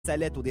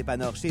Salette au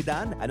dépanneur chez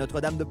Dan, à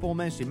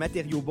Notre-Dame-de-Pont-Main chez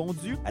Matériaux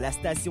Bondu, à la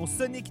station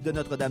Sonic de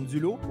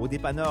Notre-Dame-du-Lot, au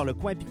dépanneur Le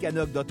Coin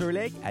Picanoc d'Otter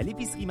Lake, à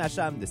l'épicerie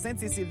Macham de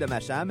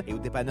Sainte-Cécile-de-Macham et au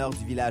dépanneur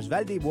du village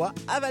Val-des-Bois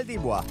à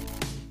Val-des-Bois.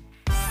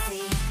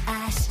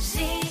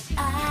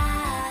 CHGA,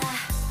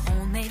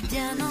 on est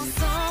bien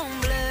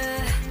ensemble.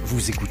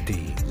 Vous écoutez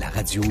la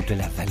radio de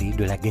la vallée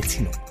de la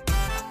Gatineau.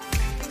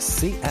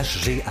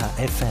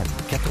 CHGA-FM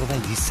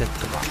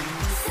 97.3.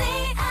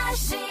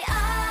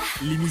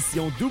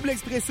 L'émission Double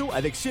Expresso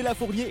avec Sheila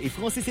Fournier et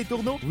Francis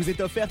Etourneau vous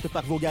est offerte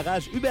par vos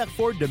garages Hubert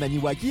Ford de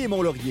Maniwaki et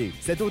Mont-Laurier.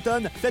 Cet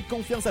automne, faites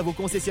confiance à vos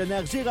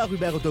concessionnaires Gérard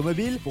Hubert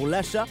Automobile pour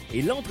l'achat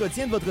et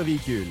l'entretien de votre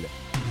véhicule.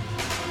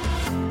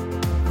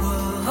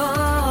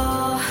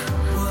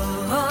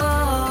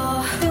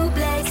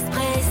 Double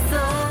Expresso.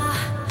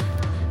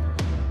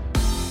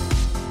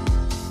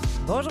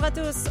 Bonjour à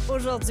tous.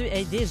 Aujourd'hui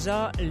est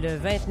déjà le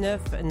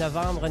 29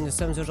 novembre. Nous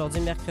sommes aujourd'hui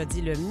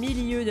mercredi, le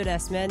milieu de la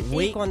semaine.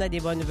 Oui. Et qu'on a des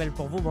bonnes nouvelles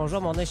pour vous.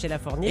 Bonjour, mon nom est Sheila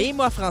Fournier. Et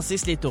moi,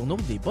 Francis Letourneau,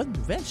 des bonnes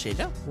nouvelles,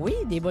 Sheila. Oui,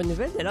 des bonnes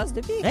nouvelles de l'os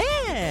de pique.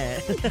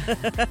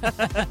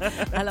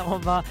 Alors,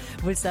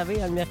 vous le savez,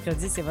 le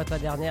mercredi, c'est votre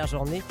dernière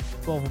journée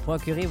pour vous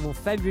procurer vos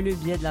fabuleux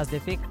billets de l'as de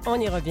pique. On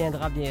y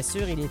reviendra, bien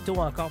sûr. Il est tôt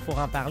encore pour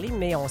en parler,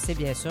 mais on sait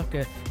bien sûr que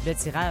le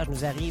tirage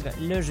nous arrive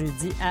le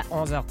jeudi à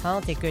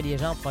 11h30 et que les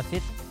gens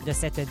profitent de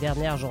cette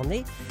dernière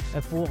journée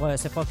pour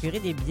se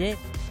procurer des billets,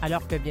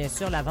 alors que, bien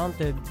sûr, la vente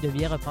de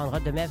billets reprendra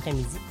demain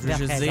après-midi. Je veux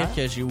juste dire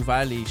que j'ai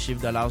ouvert les chiffres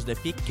de l'as de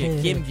pique,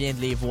 que Kim vient de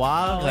les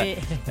voir. Oui.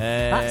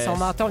 Son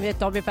menton vient de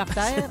tomber par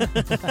terre.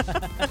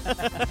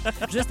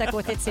 Juste à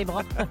côté de ses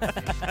bras.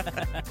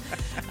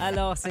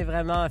 Alors, c'est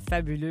vraiment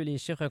fabuleux, les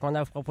chiffres qu'on a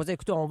à vous proposer.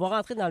 Écoutez, on va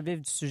rentrer dans le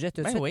vif du sujet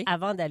tout de suite. Oui.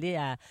 Avant d'aller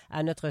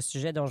à notre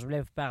sujet dont je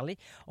voulais vous parler,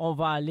 on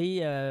va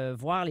aller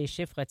voir les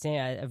chiffres.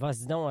 Tiens,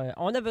 vas-y donc.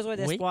 On a besoin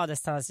d'espoir de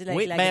ce temps-ci.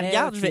 Oui, ben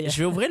regarde, je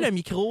vais ouvrir le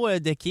micro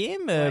de Kim.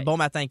 Ouais. Bon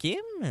matin, Kim.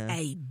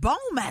 Hey, bon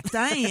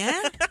matin,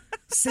 hein?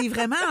 C'est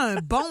vraiment un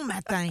bon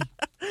matin.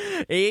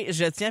 Et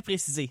je tiens à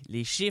préciser,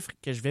 les chiffres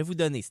que je vais vous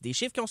donner, c'est des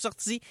chiffres qui ont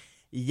sorti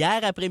hier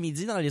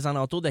après-midi dans les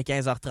alentours de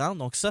 15h30.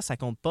 Donc ça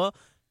compte pas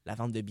la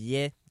vente de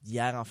billets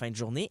d'hier en fin de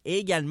journée. Et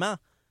également,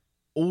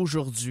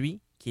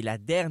 aujourd'hui, qui est la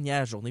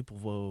dernière journée pour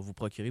vous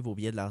procurer vos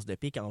billets de l'as de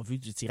pique en vue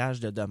du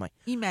tirage de demain.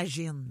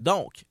 Imagine.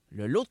 Donc,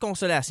 le lot de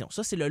consolation,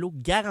 ça, c'est le lot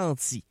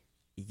garanti.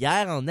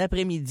 Hier, en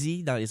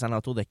après-midi, dans les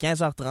alentours de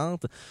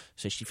 15h30,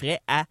 se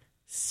chiffrait à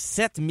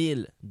 7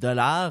 000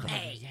 $.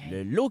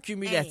 Le lot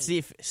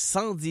cumulatif,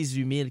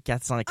 118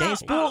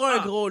 415 pour un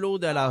gros lot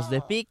de l'as de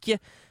pique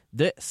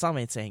de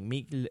 125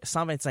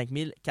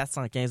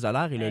 415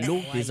 $. Et le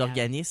lot des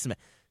organismes,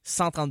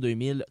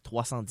 132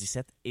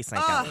 317 et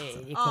 50.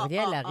 Les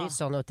courriels arrivent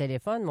sur nos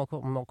téléphones.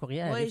 Mon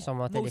courriel arrive sur mon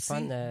moi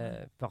téléphone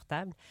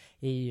portable.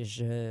 Et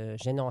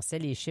j'énonçais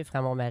les chiffres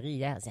à mon mari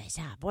hier. Je disais,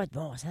 ça n'a pas de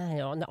bon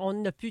sens. On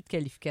n'a plus de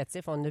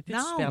qualificatifs, on n'a plus de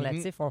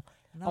superlatifs.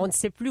 On ne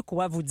sait plus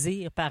quoi vous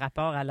dire par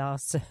rapport à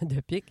l'as de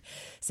pique.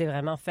 C'est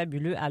vraiment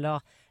fabuleux. Alors,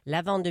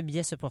 la vente de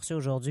billets se poursuit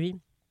aujourd'hui.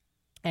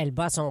 Elle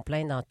bat son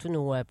plein dans tous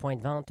nos points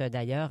de vente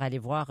d'ailleurs. Allez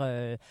voir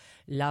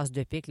l'as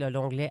de pique,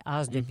 l'onglet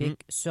as de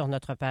pique sur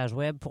notre page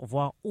web pour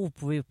voir où vous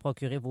pouvez vous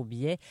procurer vos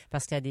billets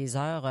parce qu'il y a des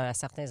heures à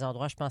certains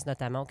endroits, je pense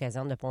notamment aux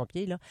casernes de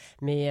pompiers. Là.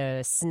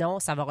 Mais sinon,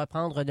 ça va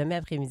reprendre demain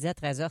après-midi à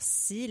 13h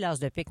si l'as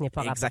de pique n'est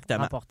pas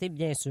remporté,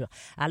 bien sûr.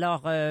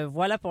 Alors,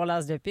 voilà pour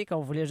l'as de pique.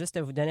 On voulait juste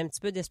vous donner un petit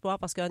peu d'espoir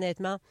parce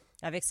qu'honnêtement,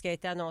 avec ce qui a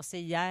été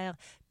annoncé hier,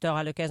 tu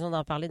auras l'occasion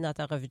d'en parler dans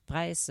ta revue de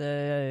presse,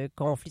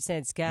 conflit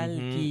syndical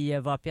qui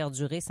va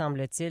perdurer,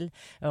 semble-t-il.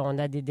 On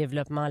a des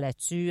développements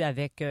là-dessus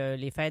avec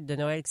les fêtes de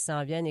Noël qui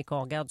s'en viennent et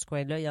qu'on regarde du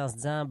coin de l'œil en se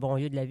disant, bon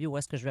Dieu de la vie, où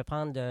est-ce que je vais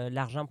prendre de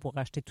l'argent pour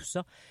acheter tout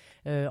ça?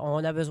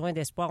 On a besoin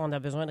d'espoir, on a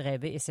besoin de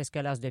rêver et c'est ce que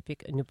l'as de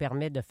pique nous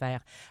permet de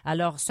faire.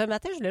 Alors, ce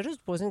matin, je voulais juste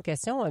vous poser une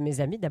question, mes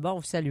amis. D'abord,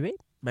 vous saluer.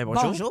 Ben,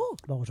 bonjour.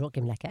 Bonjour,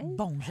 Kim Lacaille.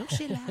 Bonjour,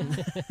 Sheila.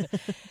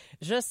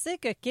 Je sais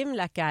que Kim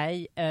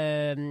Lacaille,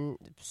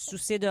 sous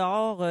ses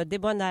dehors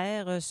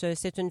débonnaires,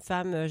 c'est une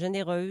femme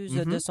généreuse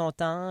de son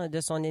temps, de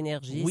son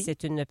énergie. Oui.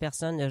 C'est une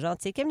personne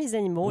gentille, comme les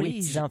animaux, les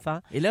petits-enfants.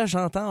 Et là,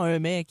 j'entends un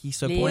mec qui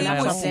se pointe là,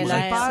 vers moi son aussi,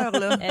 voisin. j'ai peur,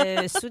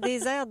 là. Sous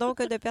des airs,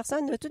 donc, de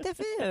personnes tout à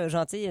fait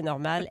gentilles et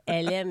normales.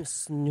 Elle aime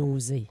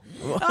snoozer.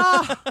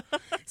 Ah!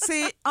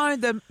 C'est un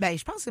de... Ben,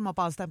 je pense que c'est mon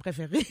passe-temps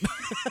préféré.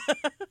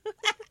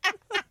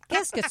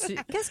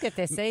 Qu'est-ce que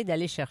tu essaies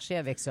d'aller chercher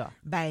avec ça?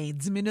 Ben,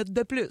 10 minutes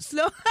de plus,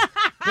 là.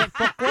 Mais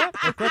pourquoi?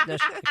 Écoute,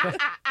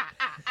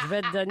 je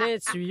vais te donner un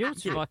tuyau,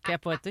 tu vas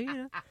capoter.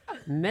 Là.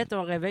 Mets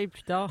ton réveil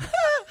plus tard.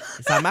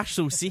 Ça marche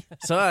ça aussi.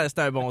 Ça, c'est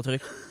un bon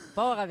truc.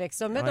 Pars avec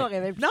ça, mets ton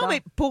réveil plus tard. Non,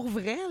 mais pour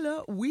vrai,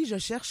 là, oui, je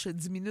cherche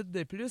 10 minutes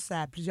de plus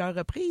à plusieurs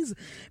reprises,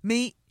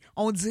 mais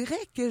on dirait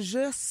que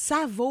je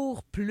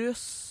savoure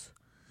plus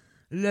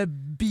le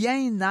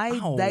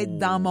bien-être d'être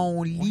dans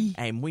mon lit.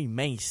 Hey, moi, il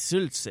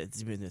m'insulte, ce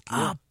 10 minutes-là.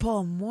 Ah,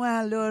 pas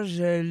moi, là.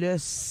 Je le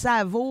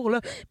savoure,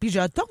 là. Puis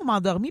je tombe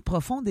endormi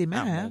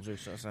profondément. Mon Hein? Dieu,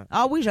 ça.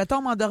 Ah oui, je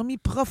tombe endormi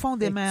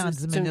profondément en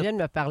 10 Tu minutes. viens de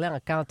me parler en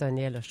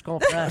cantonais, là. Je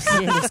comprends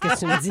rien de ce que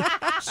tu me dis.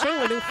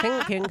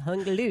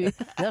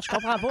 Non, je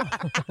comprends pas.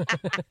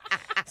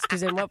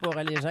 Excusez-moi pour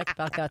les gens qui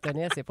parlent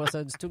cantonais, c'est pas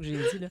ça du tout que j'ai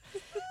dit,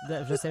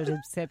 là. Je sais,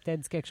 j'ai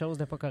peut-être dit quelque chose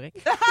de pas correct.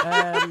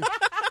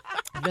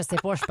 Je sais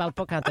pas, je parle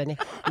pas cantonais.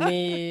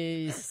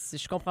 Mais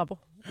je comprends pas.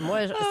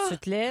 Moi, tu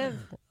te lèves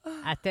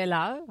à telle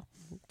heure,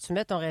 tu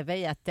mets ton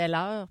réveil à telle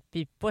heure,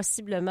 puis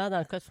possiblement, dans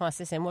le cas de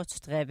Francis et moi, tu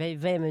te réveilles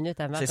 20 minutes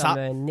avant C'est comme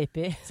ça. un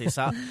épais. C'est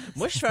ça.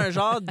 Moi, je fais un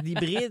genre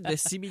d'hybride de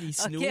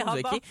simili-snooze,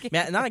 OK. OK?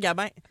 Mais non,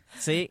 Gabin,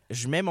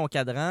 je mets mon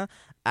cadran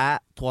à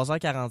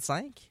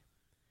 3h45.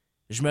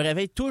 Je me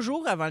réveille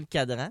toujours avant le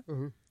cadran.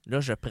 Mhm. Là,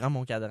 je prends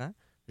mon cadran.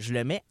 Je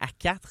le mets à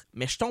 4,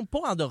 mais je tombe pas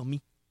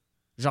endormi.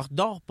 Je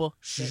redors pas.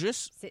 Je suis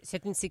juste...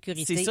 C'est une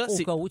sécurité C'est ça, au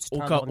cas où tu te Au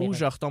cas endormirais. où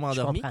je retombe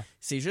endormi. comprends.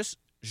 C'est juste,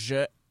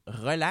 je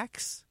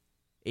relaxe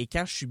et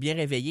quand je suis bien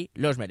réveillé,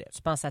 là, je me lève. Tu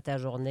penses à ta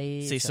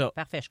journée. C'est ça.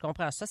 Parfait, je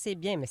comprends. Ça, c'est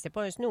bien, mais c'est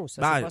pas un snooze.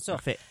 Ça, Ben, c'est pas ça.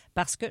 parfait.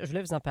 Parce que, je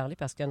voulais vous en parler,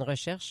 parce qu'il y a une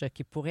recherche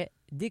qui pourrait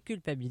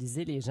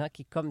déculpabiliser les gens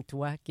qui, comme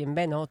toi, qui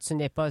ben non, tu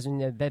n'es pas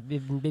une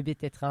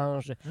bébête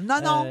étrange.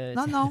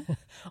 Non.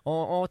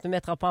 On te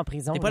mettra pas en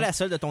prison. T'es pas là. la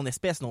seule de ton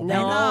espèce non plus.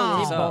 Non, non,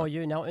 les c'est ça. bons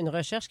yeux, non. Une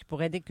recherche qui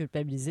pourrait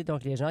déculpabiliser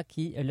donc les gens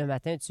qui, le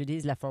matin,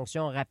 utilisent la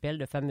fonction rappel,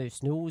 le fameux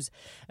snooze,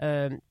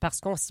 parce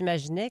qu'on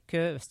s'imaginait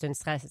que c'était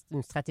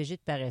une stratégie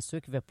de paresseux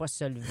qui ne veut pas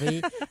se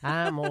lever.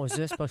 Ah, mon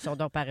Dieu, c'est pas qu'ils sont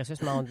donc paresseux,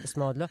 ce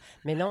monde-là.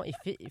 Mais non,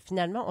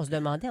 finalement, on se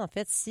demandait en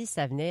fait si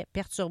ça venait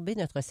perturber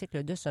notre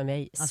cycle de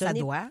sommeil. Ah, ça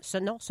doit.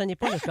 Non, ce n'est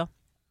pas le cas.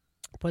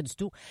 Pas du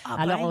tout. Ah,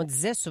 Alors, ben. on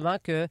disait souvent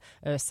que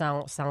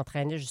ça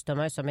entraînait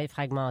justement un sommeil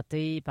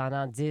fragmenté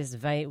pendant 10,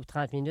 20 ou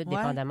 30 minutes, Ouais.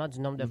 dépendamment du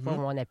nombre de fois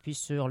où on appuie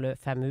sur le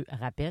fameux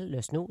rappel,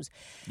 le snooze.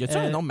 Y a-tu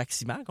un nombre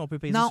maximal qu'on peut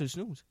peser non. sur le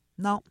snooze?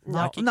 Non,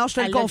 OK. non, je te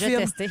le Elle l'a déjà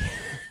confirme. testé.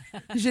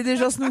 J'ai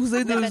déjà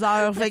snoozé 2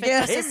 heures. Fait Faites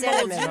pas que... ceci à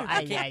la mon maison.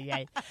 Dieu, Aïe,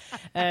 aïe,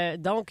 aïe.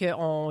 Donc,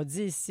 on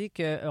dit ici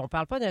qu'on ne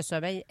parle pas d'un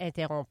sommeil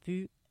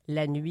interrompu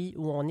la nuit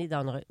où on est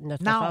dans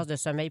notre Non. phase de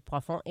sommeil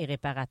profond et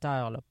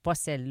réparateur. Là. Pas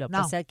celle-là,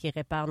 pas Non. celle qui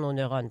répare nos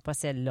neurones, pas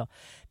celle-là.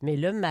 Mais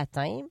le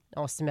matin,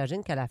 on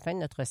s'imagine qu'à la fin de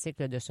notre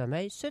cycle de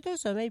sommeil, c'est un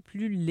sommeil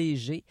plus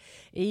léger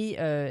et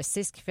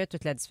c'est ce qui fait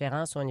toute la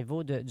différence au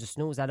niveau du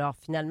snooze. Alors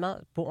finalement,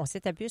 on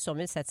s'est appuyé sur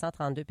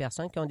 1732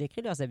 personnes qui ont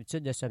décrit leurs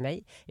habitudes de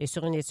sommeil et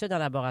sur une étude en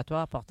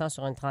laboratoire portant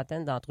sur une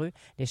trentaine d'entre eux,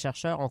 les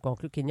chercheurs ont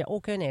conclu qu'il n'y a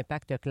aucun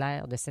impact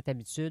clair de cette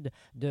habitude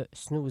de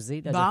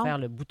snoozer, de Bon. faire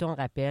le bouton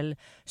rappel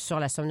sur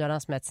la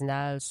somnolence matinale,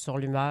 sur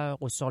l'humeur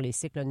ou sur les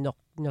cycles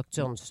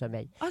nocturnes du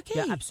sommeil. OK.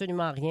 Il n'y a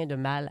absolument rien de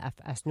mal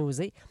à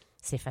snoozer.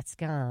 C'est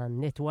fatigant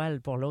en étoile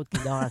pour l'autre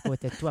qui dort à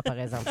côté de toi, par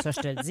exemple. Ça, je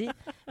te le dis.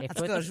 En Écoute,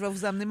 tout cas, je vais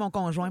vous amener mon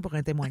conjoint pour un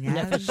ne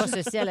témoignage. faites pas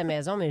ceci à la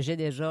maison, mais j'ai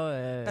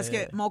déjà Parce que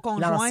mon lancé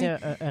conjoint,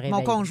 un réveil.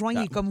 mon conjoint,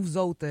 il est comme vous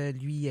autres,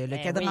 lui. Le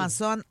Ben cadran oui.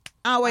 sonne.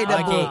 Ah ouais, Ah,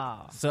 le OK.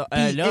 bas. Ça,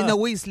 Puis là,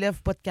 Noé, il se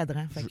lève pas de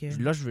cadran. Fait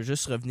que... là, je veux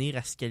juste revenir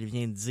à ce qu'elle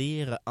vient de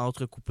dire,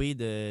 entrecoupé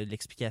de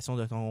l'explication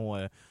de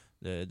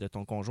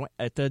ton conjoint.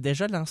 T'as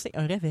déjà lancé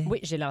un réveil? Oui,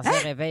 j'ai lancé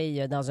un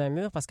réveil dans un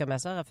mur parce que ma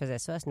soeur elle faisait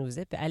ça, elle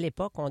snoozait. Puis à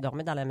l'époque, on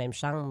dormait dans la même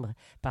chambre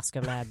parce que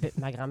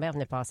ma grand-mère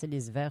venait passer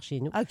les hivers chez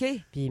nous. OK.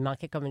 Puis il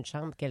manquait comme une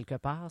chambre quelque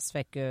part. Ça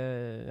fait qu'à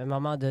un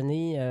moment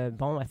donné, elle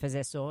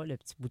faisait ça, le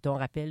petit bouton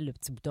rappel, le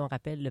petit bouton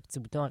rappel, le petit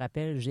bouton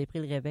rappel. J'ai pris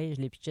le réveil,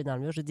 je l'ai pitché dans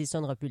le mur. Je dis, ça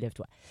ne plus,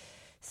 lève-toi.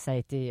 Ça a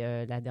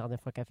été la dernière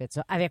fois qu'elle a fait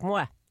ça. Avec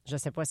moi. Je ne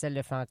sais pas si elle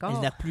le fait encore.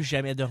 Elle n'a plus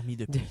jamais dormi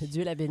depuis.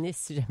 Dieu la bénisse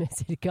si jamais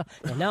c'est le cas.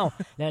 Mais non,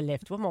 là,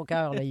 lève-toi, mon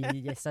cœur. Là,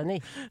 il a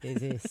sonné.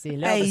 C'est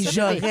l'heure Hey, de se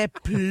lever. j'aurais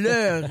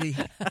pleuré.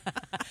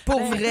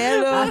 Pour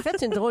vrai, là. En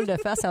fait, une drôle de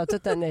face en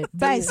toute honnêteté.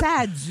 Ben, ça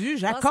a dû, je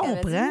Je la pense qu'elle a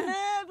dit, comprends.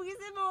 Ah, brisez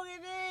mon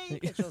réveil!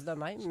 Quelque chose de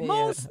même. Mais,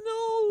 Mon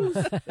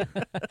snooze!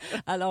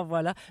 alors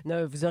voilà.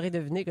 Non, vous aurez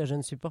deviné que je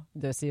ne suis pas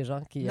de ces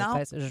gens qui Non.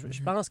 font ça.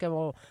 Je pense que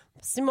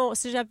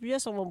si j'appuyais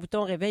sur mon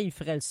bouton réveil, il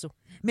ferait le saut.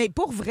 Mais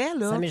pour vrai, Ça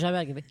là, m'est jamais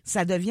arrivé.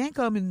 ça devient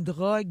comme une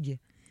drogue.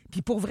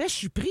 Puis pour vrai, je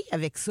suis pris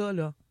avec ça,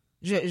 là.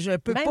 Je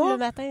peux Même pas... le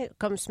matin,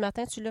 comme ce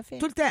matin, tu l'as fait.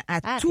 Tout le temps, à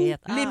Arrête. tous les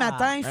Ah.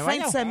 matins, Ben fin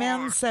de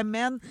voyons.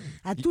 semaine,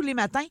 à tous les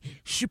matins,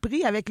 je suis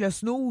pris avec le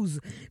snooze.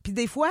 Puis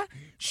des fois,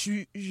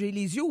 j'ai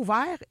les yeux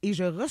ouverts et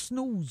je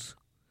re-snooze.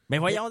 Mais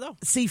voyons donc.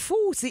 C'est fou,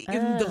 c'est Ah.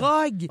 une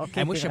drogue. OK,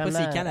 Moi, je sais pas vraiment-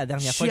 c'est quand la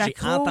dernière Je fois que suis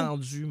j'ai accro.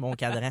 entendu mon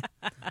cadran.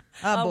 Ah,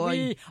 Ah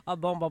boy. oui. Ah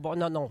bon.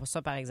 Non,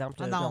 ça par exemple.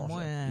 Ah non,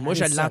 moi... Moi,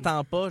 je allez ne seul.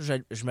 l'entends pas.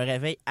 Je me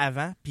réveille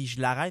avant, puis je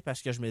l'arrête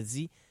parce que je me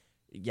dis,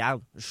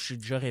 regarde, je suis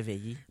déjà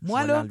réveillé.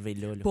 Moi, je vais là, l'enlever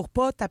là. Pour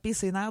pas taper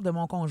ses nerfs de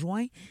mon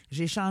conjoint,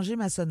 j'ai changé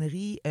ma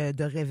sonnerie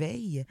de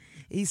réveil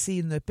et c'est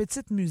une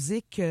petite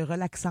musique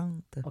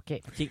relaxante. OK.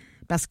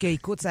 Parce que,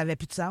 écoute, ça avait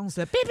plus de sens.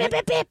 Là. Pip, pip,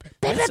 pip, pip, pip,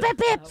 pip, pip,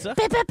 pip, Ça,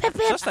 pip, pip, pip,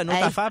 pip. ça, c'est une autre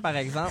Hey. affaire, par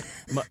exemple.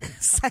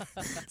 Ça n'a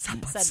pas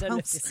de Ça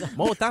donne sens. ça.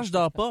 Moi, autant je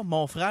dors pas,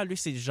 mon frère, lui,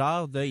 c'est le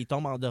genre de... Il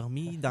tombe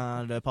endormi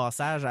dans le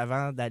passage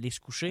avant d'aller se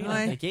coucher. là,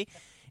 Ouais. OK?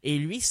 Et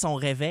lui, son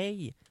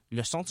réveil,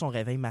 le son de son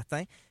réveil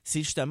matin,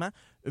 c'est justement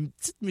une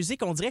petite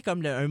musique, on dirait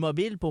comme un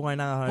mobile pour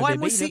un Ouais, bébé.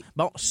 moi aussi. Là.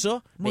 Bon,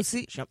 ça... Moi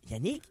aussi. je suis comme,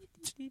 Yannick,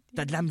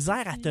 t'as de la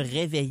misère à te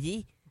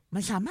réveiller.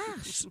 Mais ça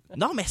marche.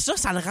 Non, mais ça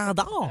le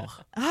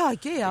rendort. Ah,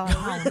 OK. Ah,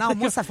 non,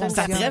 moi, ça Ça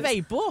fonctionne. te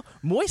réveille pas.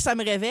 Moi, ça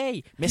me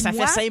réveille. Mais Puis ça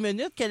moi- fait 5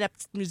 minutes que la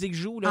petite musique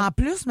joue. Là. En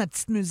plus, ma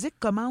petite musique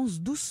commence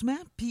doucement,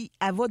 puis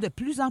elle va de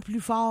plus en plus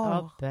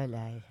fort. Hop là.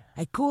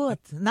 Écoute,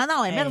 non,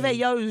 elle est Hey.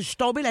 merveilleuse. Je suis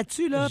tombée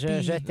là-dessus, là.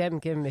 puis- Je t'aime,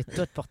 Kim, mais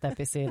tout pour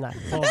taper ses nerfs.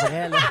 Pour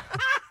vrai, là.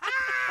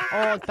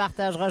 On ne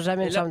partagera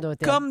jamais une chambre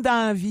d'hôtel. Comme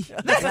dans la vie.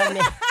 Jamais.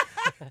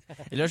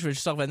 Et là, je veux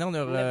juste revenir. On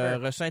a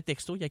Never. reçu un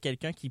texto. Il y a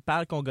quelqu'un qui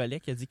parle congolais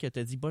qui a dit que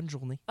t'as dit bonne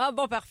journée. Ah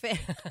bon, parfait.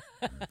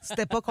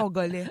 C'était pas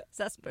congolais.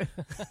 Ça se peut.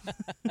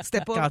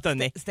 C'était pas...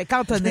 Cantonais. C'était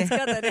cantonais. C'était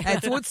cantonais. Hey,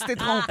 toi, tu t'es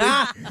trompé.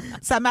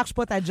 Ça marche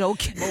pas, ta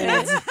joke.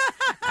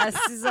 À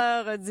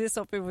 6h10,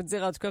 on peut vous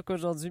dire en tout cas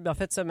qu'aujourd'hui, en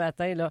fait ce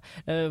matin, là,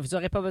 vous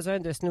n'aurez pas besoin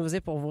de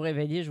snoozer pour vous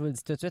réveiller. Je vous le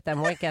dis tout de suite, à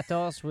moins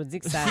 14, je vous dis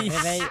que ça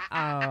réveille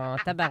en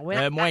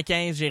tabarouette. Moins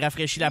 15, j'ai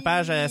rafraîchi la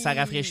page. Ça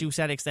rafraîchit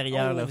aussi à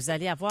l'extérieur. Oh, là. vous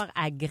allez avoir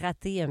à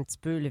gratter un petit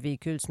peu le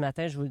véhicule ce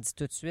matin, je vous le dis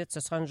tout de suite. Ce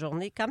sera une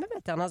journée quand même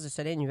alternance de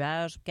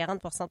soleil-nuage,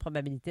 40 de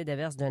probabilité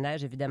d'averse de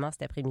neige, évidemment,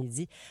 cet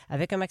après-midi,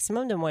 avec un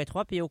maximum de moins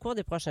 3. Puis au cours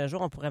des prochains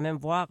jours, on pourrait même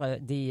voir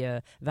des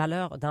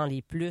valeurs dans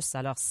les plus.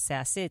 Alors, c'est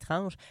assez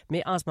étrange,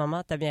 mais en ce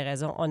moment, tu as bien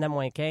raison, on a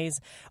moins 15.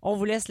 On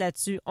vous laisse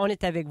là-dessus. On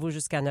est avec vous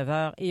jusqu'à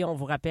 9h et on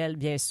vous rappelle,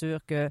 bien sûr,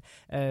 que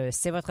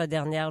c'est votre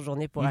dernière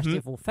journée pour acheter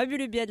vos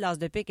fabuleux billets de l'As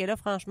de pique. Et là,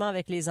 franchement,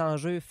 avec les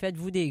enjeux,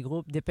 faites-vous des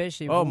groupes,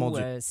 dépêchez-vous. Oh, mon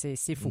Dieu.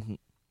 C'est fou.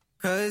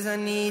 'Cause I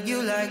need you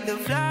like the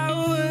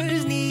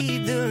flowers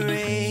need the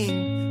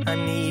rain. I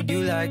need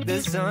you like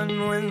the sun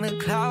when the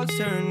clouds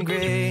turn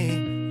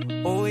gray.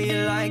 Oh,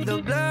 you're like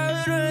the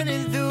blood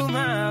running through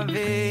my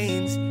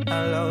veins.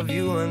 I love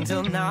you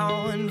until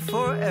now and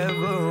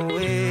forever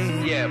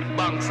away. Yeah,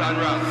 bunks and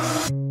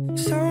rocks.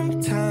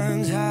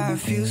 Sometimes I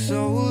feel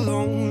so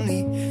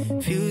lonely.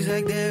 Feels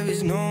like there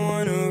is no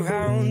one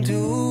around to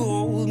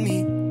hold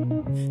me.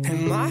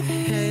 And my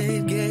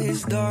head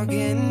gets dark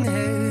and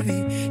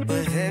heavy,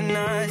 but then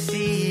I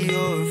see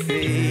your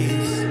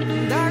face.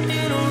 And I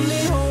can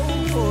only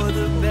hope for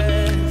the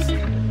best.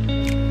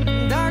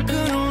 And I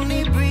can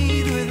only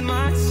breathe with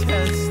my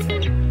chest.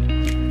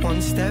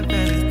 One step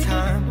at a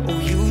time, oh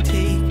you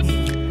take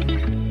me.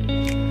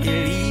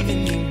 You're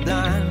leaving me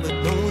blind,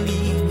 but don't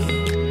leave me.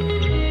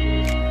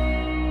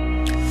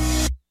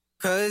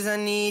 'Cause I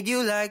need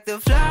you like the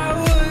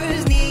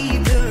flowers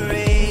need the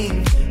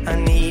rain. I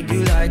need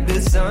you like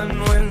the sun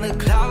when the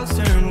clouds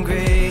turn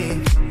gray.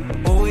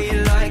 Oh,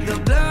 you're like the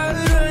blood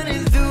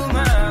running through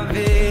my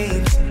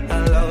veins. I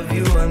love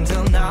you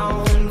until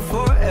now and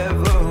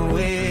forever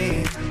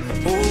away.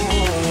 Oh,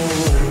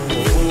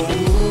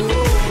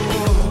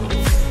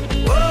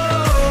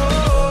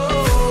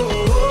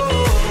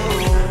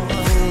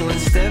 one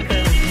step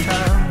at a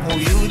time, oh,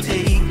 you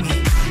take me.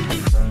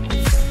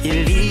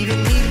 You're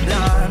leaving me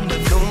blind,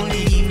 but don't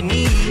leave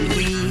me.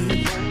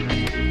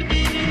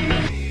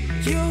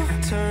 You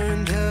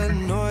turned the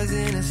noise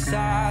into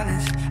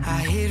silence. I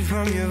hid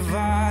from your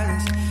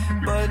violence,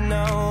 but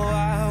now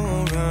I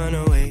won't run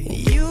away.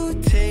 You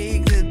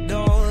take the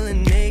doll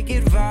and make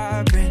it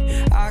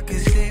vibrant. I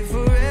could stay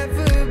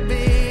forever,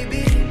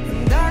 baby.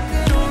 And I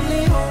can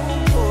only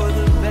hope for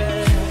the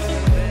best.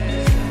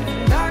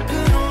 And I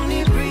can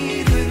only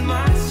breathe with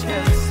my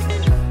chest.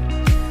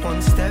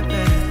 One step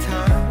at a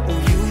time, oh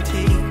you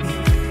take me.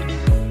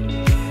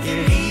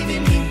 You're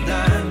leaving me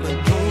blind, but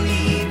don't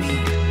leave me.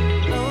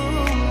 No,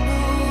 no,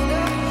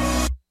 no.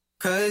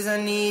 'Cause I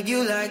need you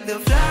like the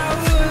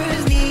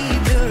flowers need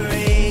the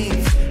rain.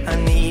 I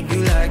need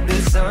you like the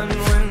sun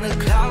when the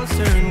clouds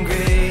turn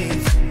gray.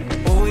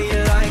 Oh,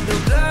 you're like the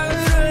blood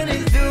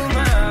running through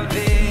my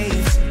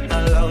veins. I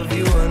love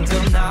you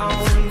until now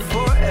and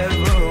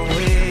forever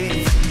away.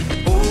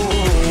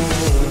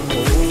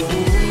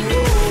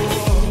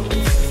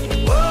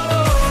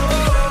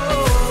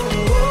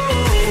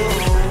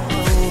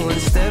 Oh, one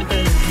step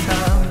at a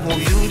time, oh,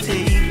 you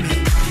take me.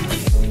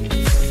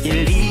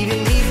 You're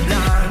leaving me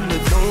blind,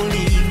 but don't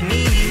leave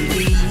me.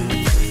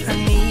 I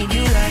need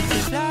you like the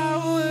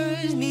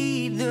flowers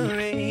need the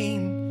rain.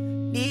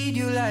 Need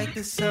you like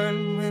the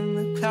sun when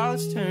the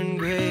clouds turn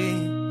gray.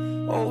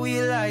 Oh,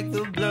 you like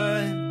the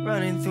blood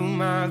running through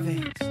my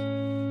veins.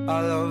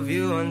 I love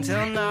you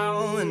until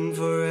now and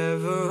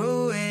forever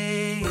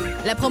away.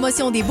 La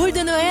promotion des boules de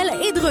Noël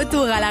est de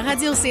retour à la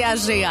radio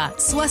CHGA.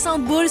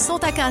 60 boules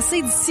sont à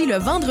casser d'ici le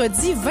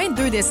vendredi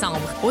 22 décembre.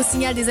 Au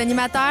signal des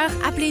animateurs,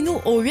 appelez-nous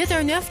au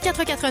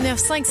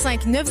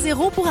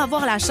 819-449-5590 pour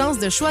avoir la chance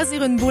de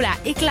choisir une boule à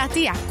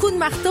éclater à coups de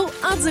marteau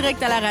en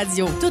direct à la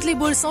radio. Toutes les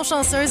boules sont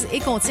chanceuses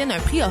et contiennent un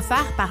prix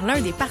offert par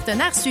l'un des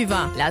partenaires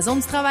suivants. La Zone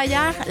du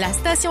Travailleur, la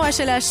station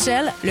HLH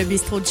Shell, le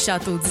bistrot du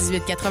Château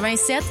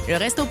 1887, le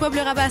Resto Pub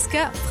Le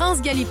Rabasca,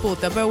 France Galipo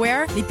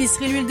Tupperware,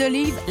 l'épicerie L'Huile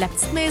d'Olive, la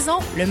Petite Maison,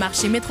 le marché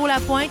Métro La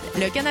Pointe,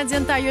 le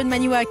Canadian Tire de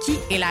Maniwaki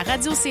et la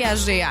radio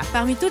CHGA.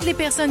 Parmi toutes les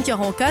personnes qui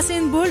auront cassé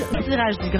une boule, le tirage du grand